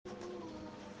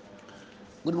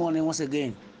Good morning once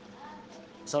again.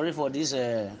 Sorry for this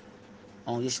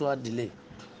unusual delay.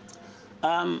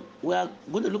 We are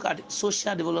going to look at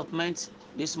social development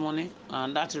this morning,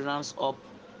 and that rounds up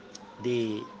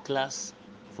the class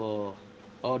for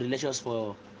or the lectures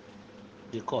for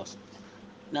the course.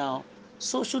 Now,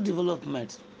 social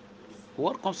development.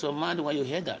 What comes to your mind when you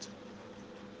hear that?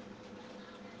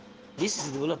 This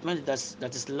is development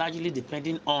that is largely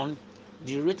depending on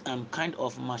the rate and kind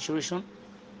of maturation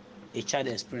a child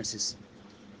experiences.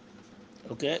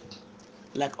 Okay,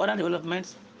 like other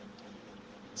developments,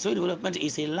 social development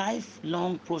is a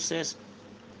lifelong process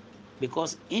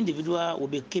because individual will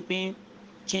be keeping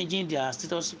changing their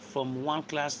status from one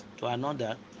class to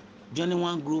another, joining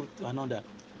one group to another.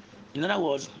 In other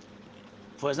words,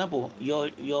 for example,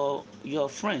 your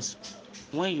friends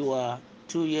when you are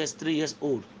 2 years, 3 years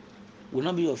old will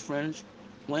not be your friends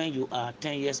when you are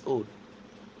 10 years old.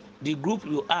 The group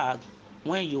you are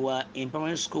when you are in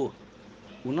primary school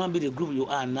will not be the group you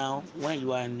are now when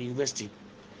you are in university.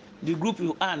 The group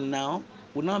you are now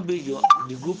will not be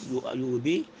the group you will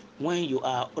be when you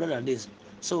are older than this.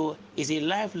 So it's a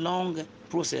lifelong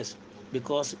process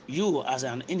because you as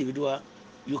an individual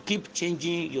you keep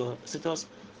changing your status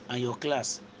and your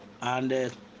class,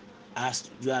 and as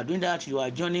you are doing that you are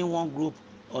joining one group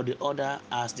or the other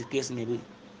as the case may be.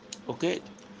 Okay,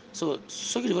 so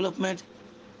social development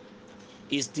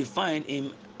is defined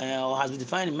in or has been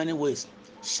defined in many ways.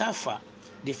 Shafa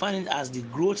defined it as the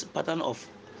growth pattern of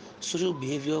social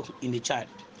behavior in the child.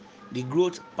 The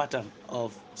growth pattern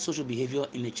of social behavior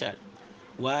in the child.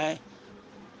 Why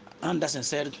Anderson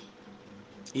said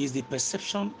is the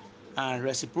perception and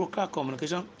reciprocal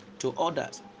communication to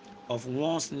others of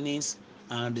one's needs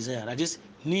and desire. That is,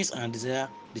 needs and desire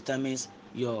determines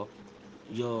your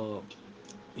your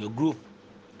group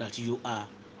that you are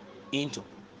into.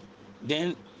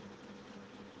 Then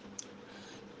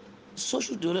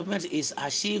social development is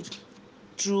achieved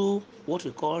through what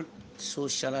we call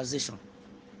socialization.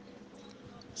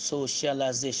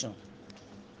 Socialization.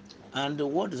 And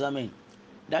what does that mean?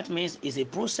 That means it's a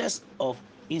process of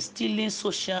instilling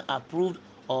social approved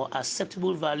or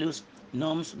acceptable values,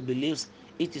 norms, beliefs,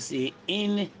 etc.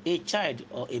 in a child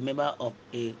or a member of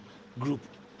a group.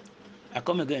 I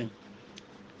come again.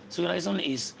 Socialization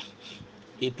is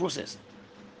a process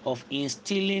of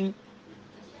instilling,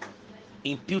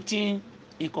 imputing,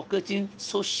 inculcating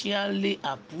socially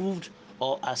approved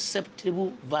or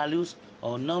acceptable values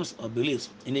or norms or beliefs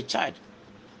in a child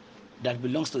that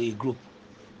belongs to a group.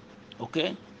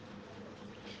 Okay,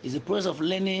 it's a process of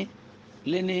learning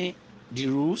the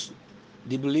rules,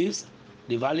 the beliefs,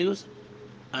 the values,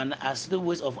 and acceptable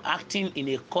ways of acting in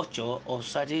a culture or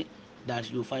society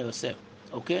that you find yourself.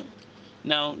 Okay,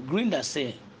 now Grinder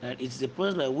say that it's the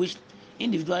process by which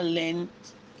individual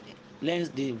learns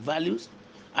the values,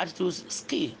 attitudes,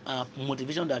 skill, and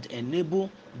motivation that enable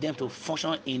them to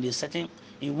function in the setting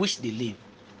in which they live.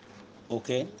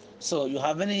 Okay, so you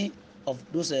have any of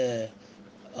those uh,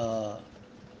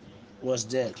 was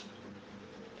there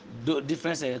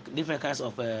different kinds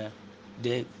of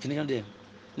definition there.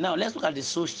 Now let's look at the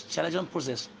socialization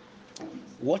process.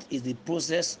 What is the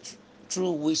process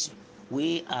through which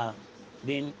we are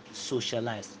being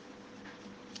socialized?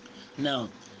 Now,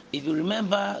 if you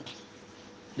remember,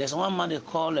 there's one man they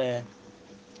call uh,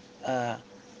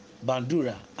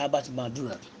 Bandura, Albert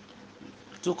Bandura,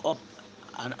 took up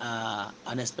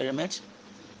an experiment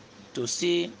to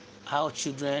see how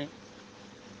children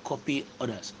copy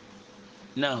others.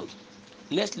 Now,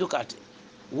 let's look at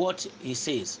what he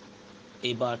says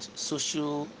about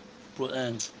the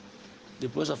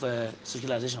process of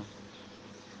socialization.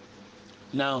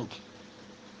 Now,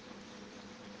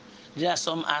 there are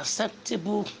some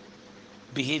acceptable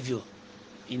behavior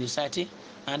in the society,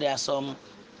 and there are some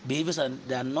behaviors that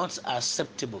are not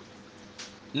acceptable.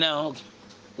 Now,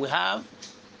 we have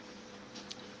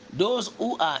those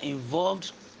who are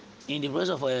involved in the process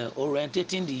of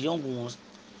orientating the young ones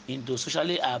into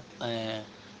socially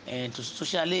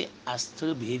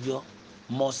acceptable behavior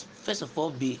must first of all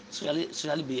be socially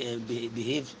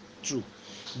behave true.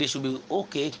 They should be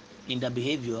okay in their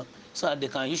behavior so that they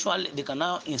can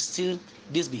now instill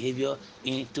this behavior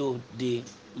into the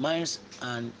minds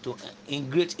and to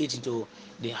integrate it into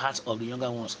the hearts of the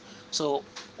younger ones. So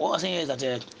what I'm saying here is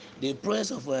that the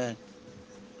process of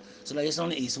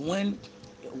socialization is when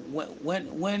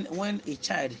a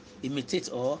child imitates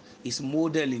or is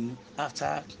modeling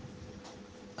after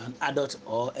an adult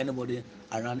or anybody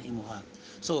around him or her.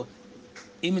 So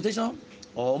imitation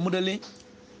or modeling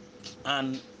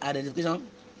and identification,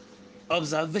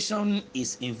 observation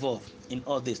is involved in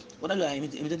all this. Whether you are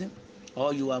imitating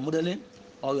or you are modeling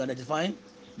or you are identifying,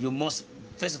 you must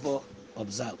first of all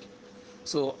observe.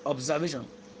 So observation.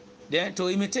 Then to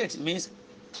imitate means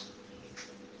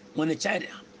when a child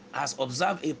has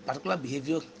observed a particular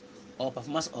behavior or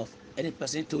performance of any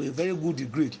person to a very good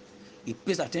degree, he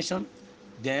pays attention,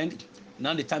 then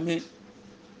now determine,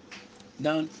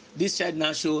 now this child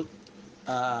now show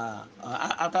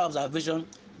after observation,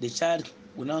 the child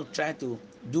will now try to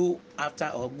do after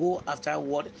or go after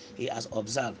what he has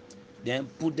observed, then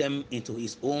put them into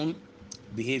his own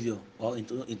behavior or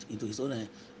into his own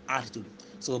attitude.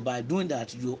 So by doing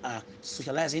that, you are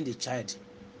socializing the child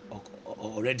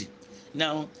already.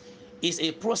 Now it's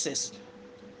a process.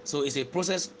 So it's a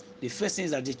process. The first thing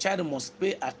is that the child must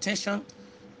pay attention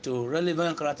to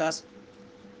relevant characters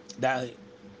that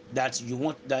you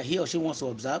want, that he or she wants to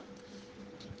observe.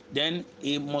 Then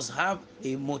he must have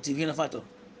a motivating factor,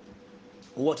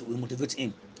 what will motivate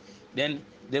him. Then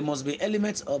there must be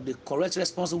elements of the correct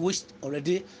response which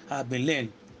already have been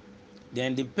learned.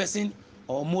 Then the person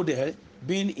or model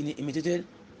being imitated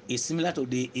is similar to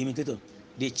the imitator.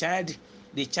 The child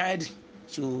the child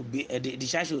should be the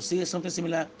child should see something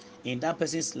similar in that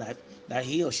person's life that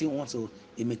he or she wants to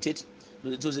imitate.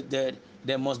 So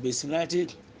there must be similarity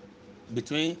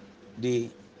between the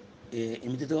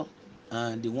imitator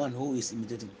and the one who is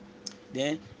imitating.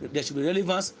 Then there should be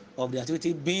relevance of the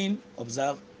activity being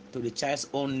observed to the child's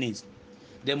own needs.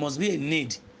 There must be a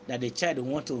need that the child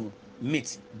want to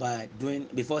meet by doing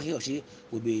before he or she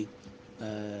will be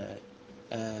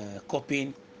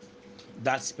copying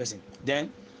that person.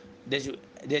 Then there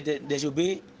should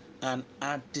be an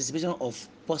anticipation of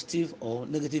positive or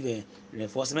negative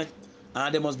reinforcement,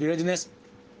 and there must be readiness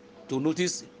to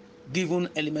notice given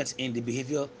elements in the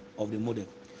behavior of the model.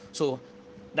 So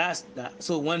that's that.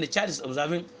 So when the child is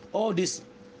observing, all this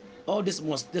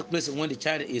must take place when the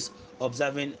child is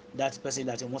observing that person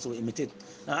that he wants to imitate.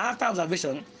 Now after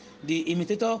observation, the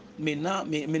imitator may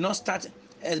not start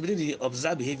exhibiting the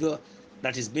observed behavior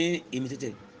that is being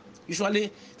imitated.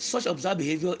 Usually such observed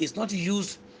behavior is not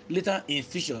used later in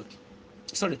future.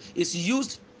 It's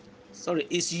used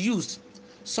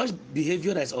such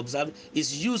behavior that is observed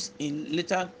is used in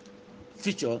later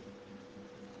future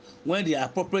when the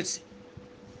appropriate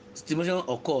stimulation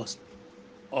occurs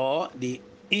or the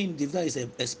individual is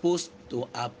exposed to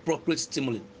appropriate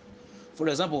stimuli. For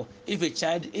example, if a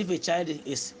child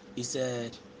is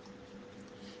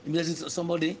imitating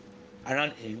somebody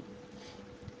around him,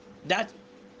 that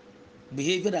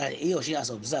behavior that he or she has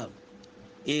observed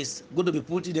is going to be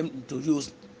putting them to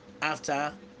use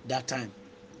after that time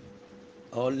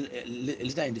or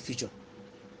later in the future.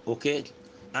 Okay,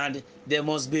 and there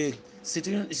must be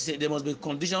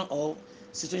condition or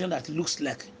situation that looks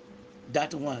like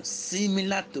that one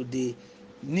similar to the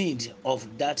need of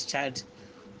that child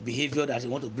behavior that you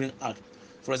want to bring out.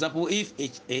 For example, if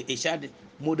a child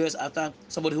models after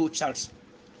somebody who shouts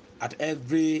at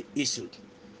every issue,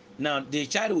 now the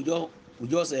child will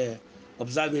just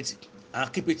observe it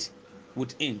and keep it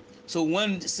within. So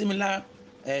when similar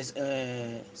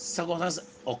circumstance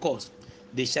occurs,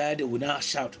 the child will now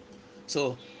shout.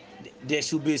 So there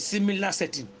should be similar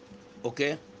setting,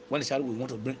 okay, when the child will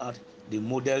want to bring out the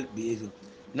model behavior.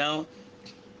 Now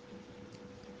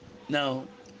now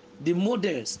the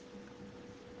models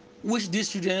which these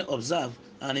children observe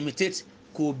and imitate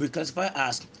could be classified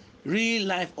as real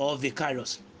life or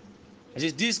vicarious. That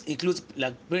is, this includes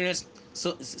like parents,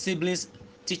 siblings,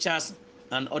 teachers,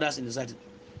 and others in the society.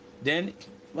 Then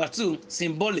number two,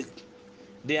 symbolic.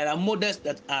 There are models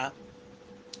that are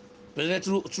presented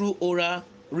through oral,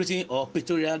 written, or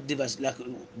pictorial device. Like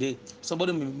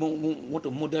somebody may want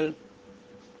to model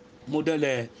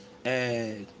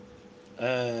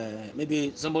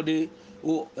maybe somebody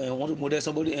who want to model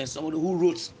somebody and somebody who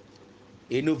wrote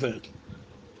a novel,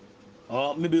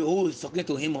 or maybe who is talking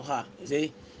to him or her. You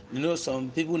see, some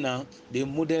people now they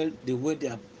model the way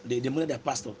they model their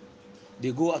pastor.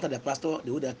 They go after the pastor,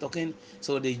 the way they are talking,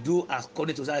 so they do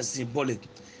according to that symbolic.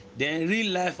 Then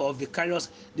real life or vicarious,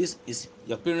 this is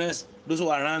your parents, those who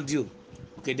are around you.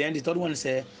 Okay, then the third one is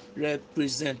a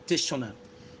representational.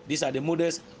 These are the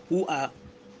models who are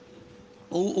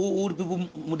who the people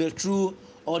model through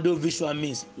audio visual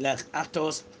means, like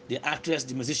actors, the actress,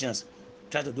 the musicians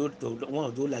try to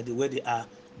want to do like the way they are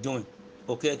doing.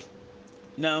 Okay,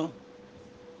 now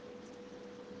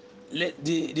let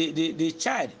the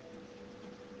child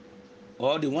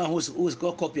or the one who is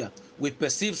called copier will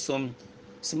perceive some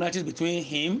similarities between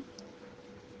him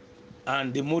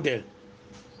and the model.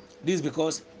 This is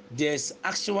because there's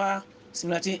actual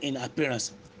similarity in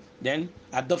appearance. Then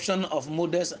adoption of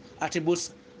models,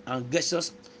 attributes, and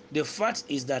gestures. The fact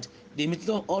is that the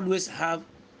imitator always has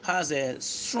a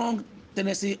strong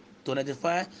tendency to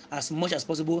identify as much as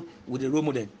possible with the role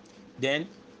model. Then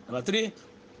number three,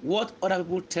 what other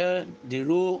people tell the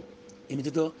role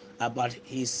imitator about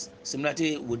his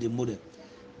similarity with the model.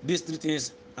 These three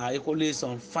things are equally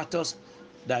some factors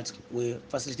that will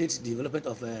facilitate the development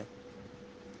of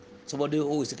somebody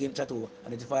who is seeking try to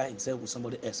identify himself with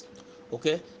somebody else.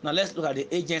 Okay, now let's look at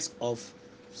the agents of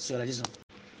socialization.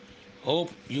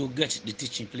 Hope you get the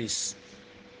teaching, please.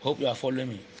 Hope you are following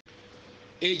me.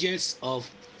 Agents of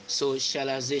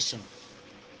socialization.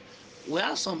 We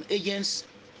have some agents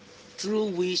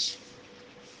through which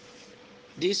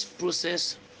this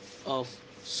process of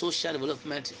social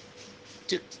development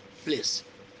takes place.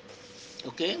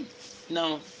 Okay,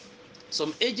 now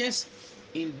some agents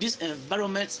in this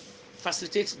environment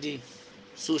facilitate the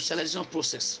socialization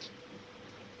process.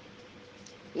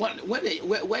 When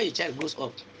a child grows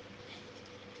up,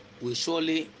 will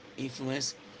surely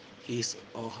influence his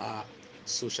or her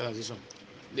socialization.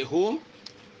 The home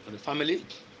or the family,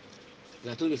 as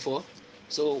I told you before.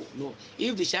 So no,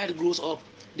 if the child grows up,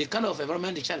 the kind of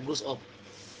environment the child grows up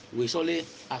will surely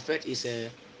affect his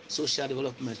social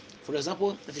development. For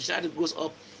example, if a child grows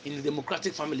up in a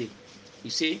democratic family, you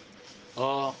see,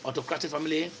 or autocratic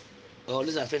family, or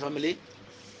laissez-faire family,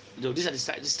 these are the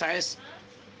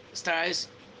styles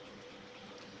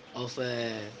of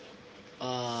uh,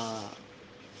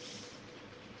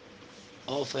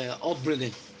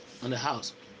 upbringing on the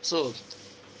house. So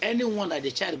anyone that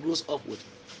the child grows up with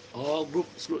or grows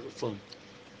from,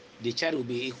 the child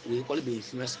will equally be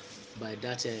influenced by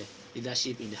that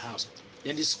leadership in the house.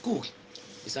 Then the school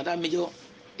is another major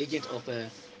agent of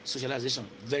socialization.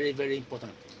 Very, very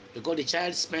important, because the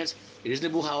child spends a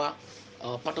reasonable hour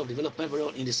or part of development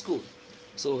period in the school.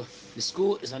 So the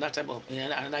school is another type of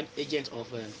another agent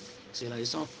of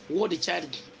socialization. What the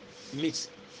child meets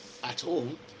at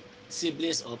home,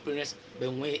 siblings or parents,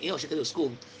 but when he or she goes to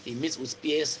school, he meets with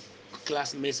peers,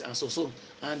 classmates, and so.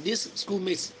 And these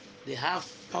schoolmates, they have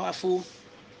powerful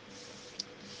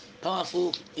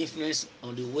influence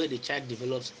on the way the child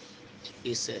develops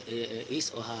his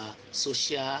or her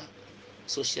social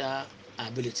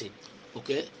ability.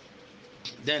 Okay,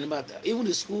 then but even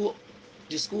the school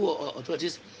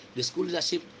authorities, the school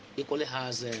leadership equally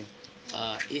has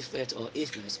effect or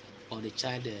influence on the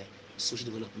child social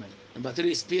development. Number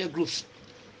three is peer groups.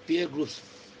 Peer groups,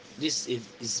 this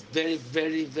is very,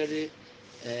 very, very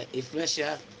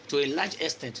influential to a large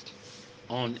extent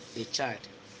on a child,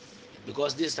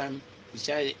 because this time the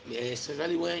child,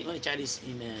 especially when the child is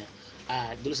in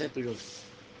adolescent period,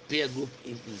 peer group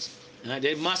influence.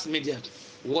 The mass media,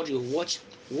 what you watch,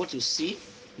 what you see,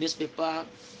 newspaper,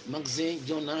 magazine,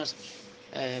 journals,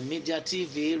 media,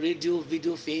 TV, radio,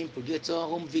 video, film, projector,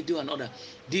 home video, and other.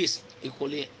 This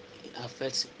equally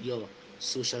affects your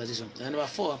socialization. And number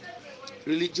four,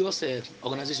 religious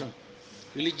organization.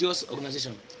 Religious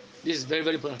organization. This is very,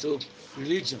 very important. So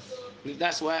religion.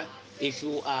 That's why if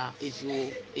you are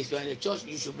in a church,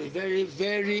 you should be very,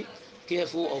 very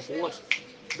careful of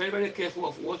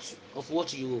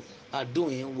what you are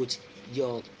doing with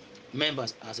your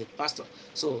members as a pastor.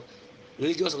 So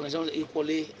religious organizations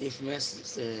equally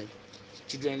influence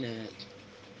children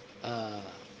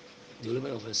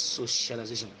development of a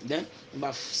socialization. Then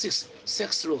number six,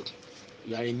 sex role.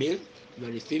 You are a male, you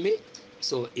are a female,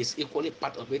 so it's equally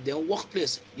part of it. Then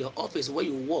workplace, your office where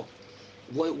you work,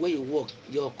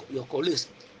 your colleagues,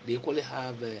 they equally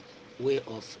have a way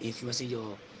of influencing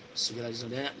your socialization.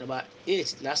 Then number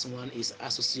eight, last one is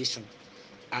association.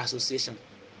 Association.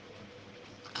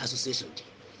 Association.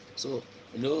 So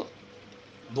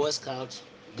Boy Scout,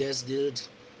 Girls Guild,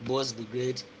 Boys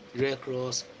Brigade, Red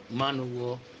Cross, Man of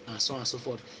War, and so on and so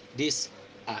forth. These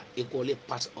are equally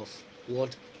part of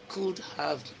what could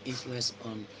have influence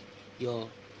on your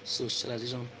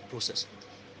socialization process.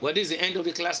 Well, this is the end of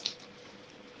the class.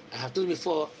 I have told you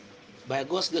before, by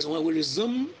God's grace, when we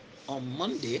resume on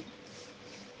Monday,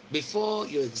 before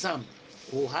your exam,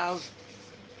 we'll have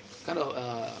kind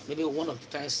of maybe one or two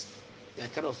times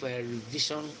kind of a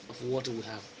revision of what we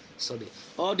have studied.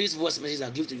 All these voice messages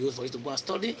are given to you for you to go and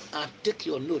study and take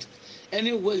your note.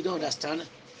 Any way you don't understand,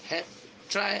 help,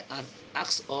 try and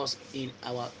ask us in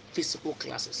our physical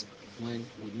classes when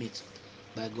we meet,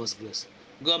 by God's grace.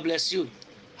 God bless you.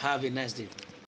 Have a nice day.